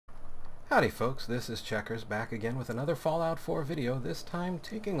Howdy folks, this is Checkers back again with another Fallout 4 video, this time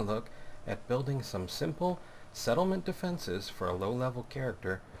taking a look at building some simple settlement defenses for a low-level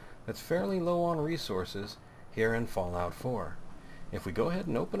character that's fairly low on resources here in Fallout 4. If we go ahead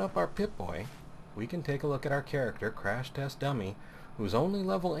and open up our Pip-Boy, we can take a look at our character, Crash Test Dummy, who's only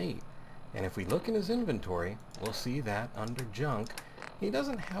level 8. And if we look in his inventory, we'll see that under junk, he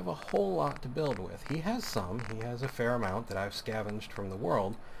doesn't have a whole lot to build with. He has a fair amount that I've scavenged from the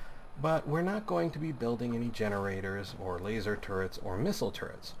world, but we're not going to be building any generators or laser turrets or missile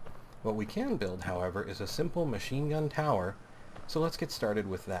turrets. What we can build, however, is a simple machine gun tower, so let's get started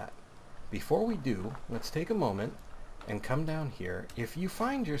with that. Before we do, let's take a moment and come down here. If you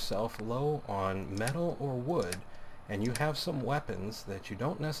find yourself low on metal or wood, and you have some weapons that you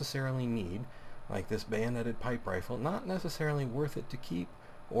don't necessarily need, like this bayoneted pipe rifle, not necessarily worth it to keep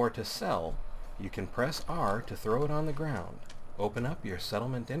or to sell, you can press R to throw it on the ground. Open up your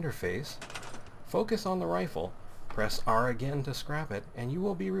settlement interface, focus on the rifle, press R again to scrap it, and you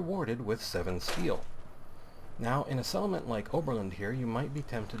will be rewarded with 7 steel. Now, in a settlement like Oberland here, you might be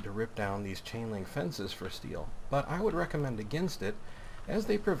tempted to rip down these chain link fences for steel, but I would recommend against it, as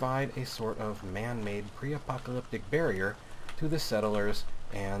they provide a sort of man-made pre-apocalyptic barrier to the settlers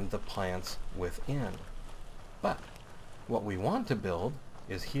and the plants within. But what we want to build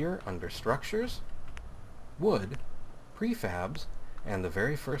is here under Structures, Wood, Prefabs, and the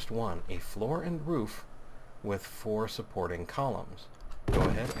very first one, a floor and roof with 4 supporting columns. Go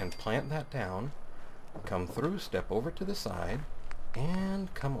ahead and plant that down, come through, step over to the side,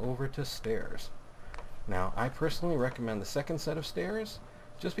 and come over to stairs. Now, I personally recommend the second set of stairs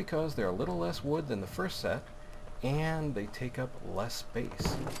just because they're a little less wood than the first set and they take up less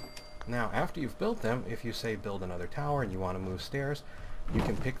space. Now, after you've built them, if you say build another tower and you want to move stairs, you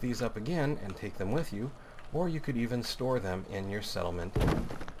can pick these up again and take them with you, or you could even store them in your settlement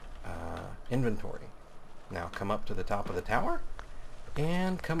inventory. Now come up to the top of the tower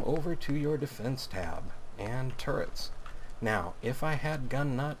and come over to your defense tab and turrets. Now, if I had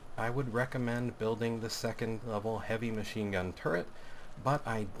gun nut, I would recommend building the second level heavy machine gun turret, but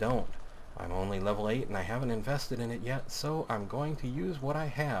I don't. I'm only level 8 and I haven't invested in it yet, so I'm going to use what I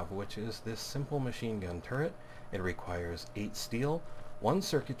have, which is this simple machine gun turret. It requires 8 steel, 1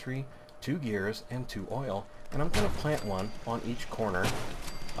 circuitry, 2 gears, and 2 oil, and I'm going to plant one on each corner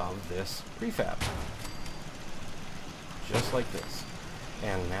of this prefab. Just like this.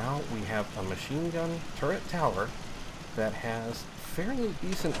 And now we have a machine gun turret tower that has fairly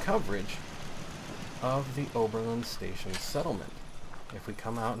decent coverage of the Oberland Station settlement. If we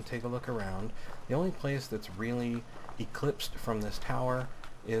come out and take a look around, the only place that's really eclipsed from this tower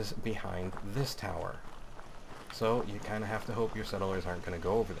is behind this tower. So you kind of have to hope your settlers aren't going to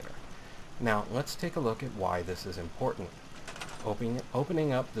go over there. Now let's take a look at why this is important.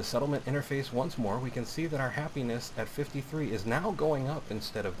 Opening up the settlement interface once more, we can see that our happiness at 53 is now going up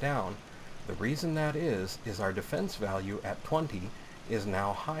instead of down. The reason that is our defense value at 20 is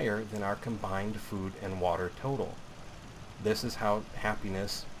now higher than our combined food and water total. This is how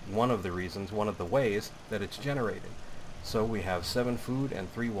happiness, one of the ways that it's generated. So we have 7 food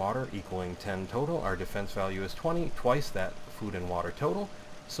and 3 water equaling 10 total. Our defense value is 20, twice that food and water total,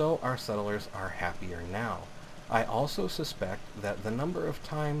 so our settlers are happier now. I also suspect that the number of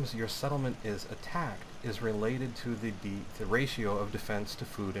times your settlement is attacked is related to the ratio of defense to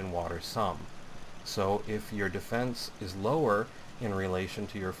food and water sum. So if your defense is lower in relation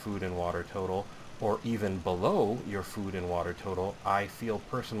to your food and water total, or even below your food and water total, I feel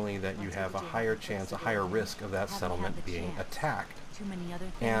personally that you have a higher chance, a higher risk of that settlement being attacked.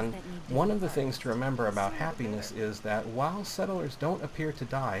 And one of the things to remember about happiness is that while settlers don't appear to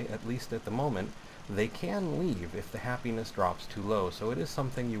die, at least at the moment, they can leave if the happiness drops too low, so it is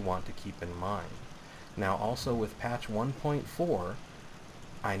something you want to keep in mind. Now also with patch 1.4,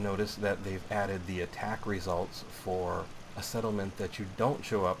 I noticed that they've added the attack results for a settlement that you don't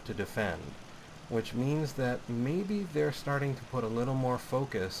show up to defend, which means that maybe they're starting to put a little more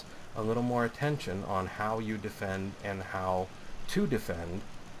focus, a little more attention on how you defend and how to defend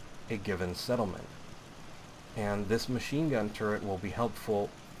a given settlement. And this machine gun turret will be helpful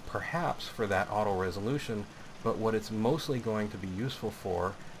perhaps for that auto resolution, but what it's mostly going to be useful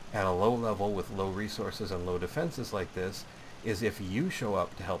for at a low level with low resources and low defenses like this is if you show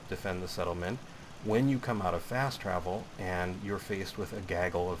up to help defend the settlement. When you come out of fast travel and you're faced with a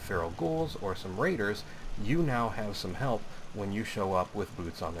gaggle of feral ghouls or some raiders, you now have some help when you show up with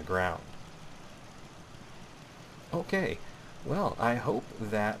boots on the ground. Okay, well, I hope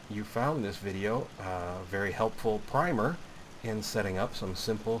that you found this video a very helpful primer in setting up some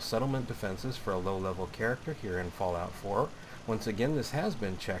simple settlement defenses for a low-level character here in Fallout 4. Once again, this has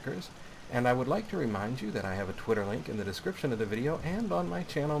been Checkers, And I would like to remind you that I have a Twitter link in the description of the video and on my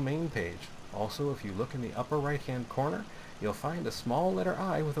channel main page. Also, if you look in the upper right hand corner, you'll find a small letter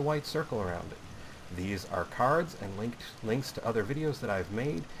I with a white circle around it. These are cards and links to other videos that I've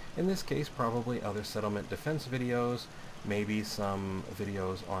made, in this case probably other settlement defense videos, maybe some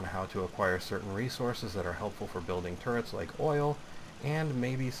videos on how to acquire certain resources that are helpful for building turrets like oil, and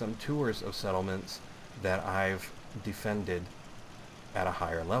maybe some tours of settlements that I've defended at a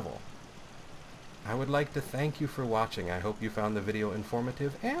higher level. I would like to thank you for watching. I hope you found the video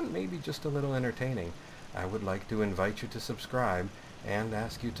informative and maybe just a little entertaining. I would like to invite you to subscribe and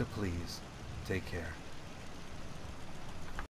ask you to please take care.